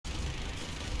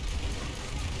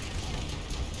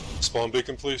Spawn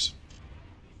beacon, please.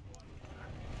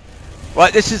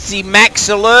 Right, this is the max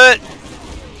alert.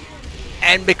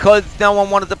 And because no one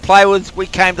wanted to play with us, we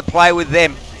came to play with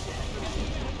them.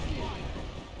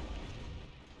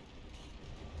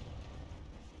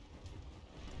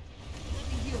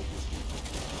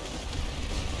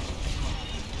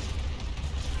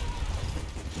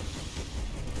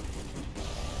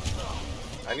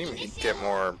 I didn't even get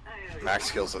more max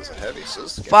skills as a heavy, so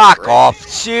this is Fuck great. off.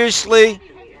 Seriously?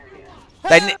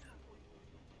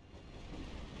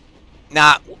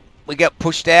 Nah, we got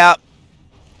pushed out.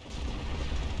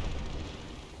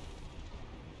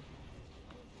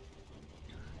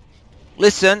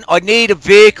 Listen, I need a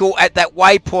vehicle at that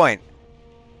waypoint.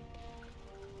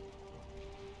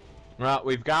 Well,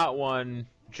 we've got one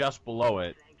just below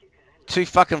it. Too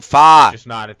fucking far. Just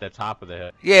not at the top of the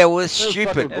hill. Yeah, well, it's Those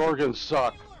stupid. fucking Gorgons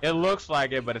suck. It looks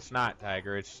like it, but it's not,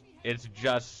 Tiger. It's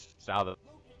just south of.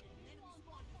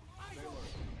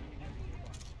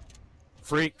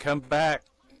 Freak, come back.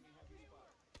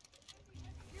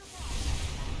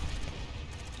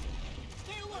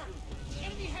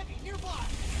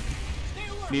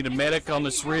 Need a medic on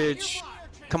this ridge.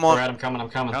 Come on. Alright, I'm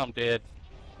coming. I'm dead.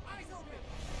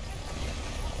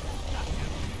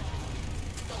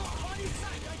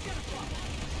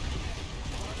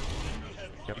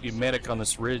 Need a medic on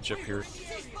this ridge up here.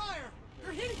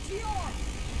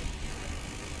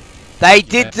 They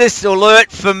did this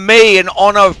alert for me in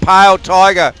honor of Pale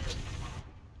Tiger.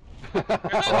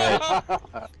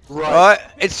 Right?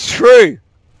 It's true.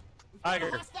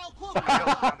 Tiger.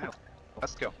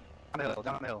 Let's go.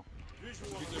 Downhill.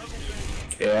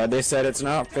 Yeah, they said it's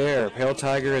not fair. Pale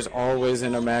Tiger is always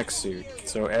in a max suit,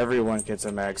 so everyone gets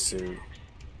a max suit.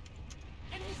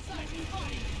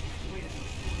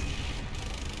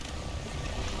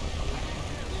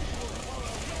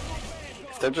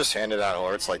 If they're just handing out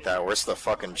alerts like that, where's the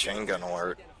fucking chain gun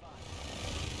alert?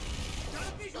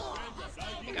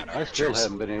 I still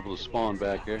haven't been able to spawn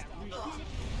back here.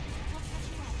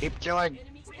 Keep killing.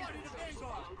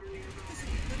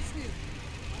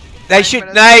 They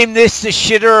should name this the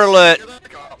shitter alert.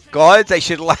 Guys, they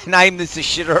should name this the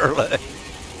shitter alert.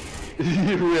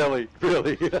 Really?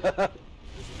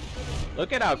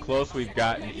 Look at how close we've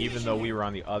gotten, even though we were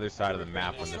on the other side of the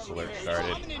map when this alert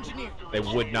started. They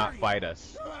would not fight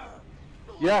us.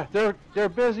 Yeah, they're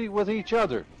busy with each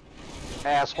other.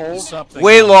 Assholes.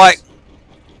 We're like,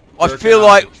 I Working feel on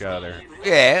like, each other.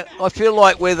 yeah, I feel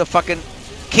like we're the fucking,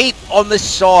 keep on this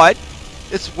side.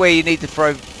 This is where you need to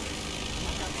throw.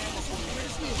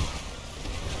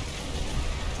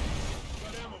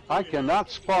 I cannot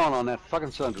spawn on that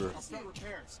fucking Sundra.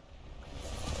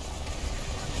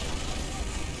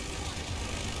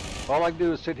 All I can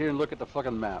do is sit here and look at the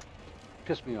fucking map.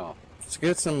 Piss me off. Let's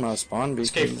get some spawn beacons.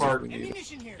 Escape part.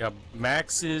 Yeah,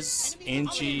 maxes,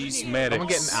 NGs, medics. I'm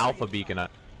getting alpha beacon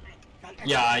up.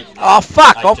 Yeah, Oh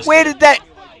fuck I off! just Where did. did that?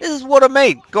 This is what I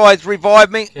mean, guys.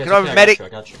 Revive me. Yeah, Can I have okay, a medic? I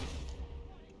got you.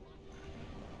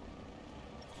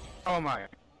 Oh my.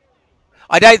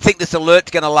 I don't think this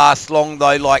alert's going to last long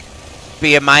though. Like,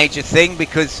 be a major thing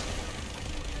because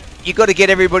you got to get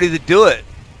everybody to do it.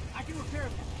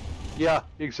 Yeah,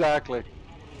 exactly.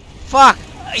 Fuck!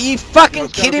 Are you fucking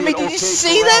It's gotta kidding be me? an Did you OK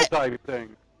see Corral that? type thing.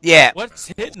 Yeah. What's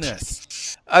hitting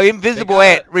us? Oh, invisible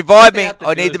They ant. gotta- Revive what they me. have to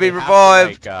I do need is to be they have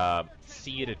revived. like,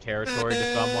 cede a territory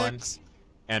to someone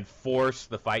and force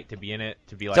the fight to be in it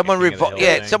to be like Someone a King of the revive. Hill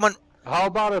Yeah, thing. someone. How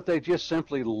about if they just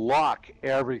simply lock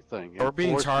everything? We're and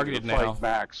being force you to targeted fight now.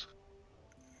 Max.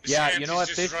 Yeah, you know what?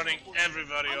 Just This, running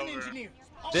everybody over.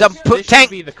 Some this put should tank.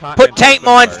 be the Put tank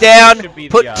mines down.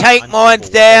 Put tank mines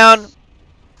down.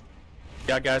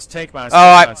 Yeah, guys, tank mines. All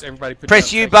tank right. mines. Everybody put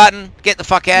Press down U tank button. Get the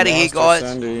fuck out of here,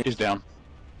 guys. He's down.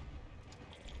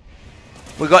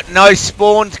 We got no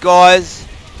spawns, guys.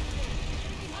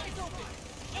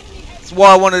 That's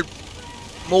why I wanted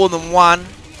more than one.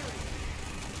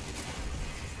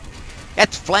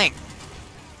 That's flank.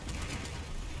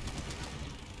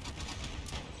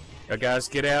 Yeah, guys,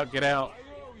 get out, get out.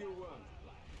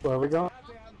 Where are we going?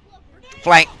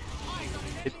 Flank.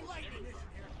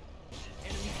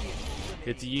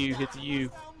 Hit the U, hit the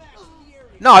U.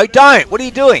 No, don't. What are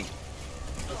you doing?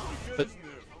 But-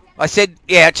 I said,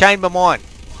 yeah, I changed my mind.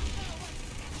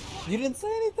 You didn't say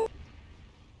anything?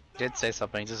 Did say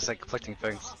something, just like conflicting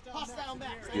things.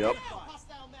 Yep.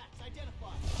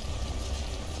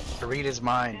 Read his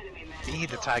mind. Be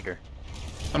the tiger.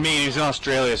 I mean, he's in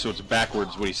Australia, so it's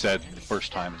backwards what he said the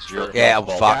first time. It's your Yeah, I'm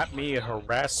fault. fucked. Got me a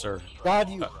harasser. God,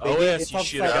 you. OS, you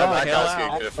should have upside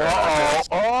got the down. hell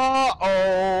out.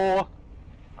 Uh-oh.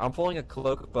 I'm pulling a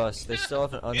cloak bus. They still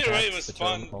haven't unpacked Either way, it was the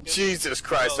fun. terminal. Jesus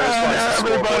Christ, Oh,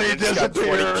 there's everybody just got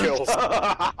 20 kills.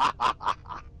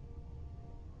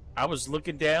 I was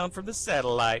looking down from the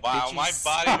satellite. Wow, bitches. my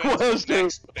body went to the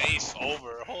next base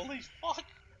over. Holy fuck.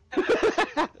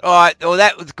 Alright, well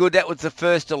that was good. That was the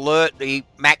first alert, the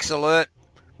max alert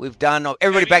we've done.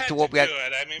 Everybody back to warp gate.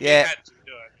 I mean, Yeah. we had to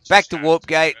do it. Back to warp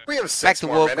gate. We have Back 6 to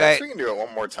more warp minutes. gate. We can do it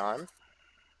one more time.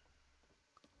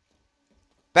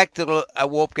 Back to the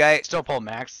warp gate. Still pull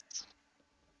max.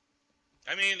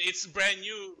 I mean, it's a brand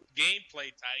new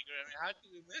gameplay, Tiger. I mean, how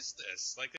can you miss this? Like,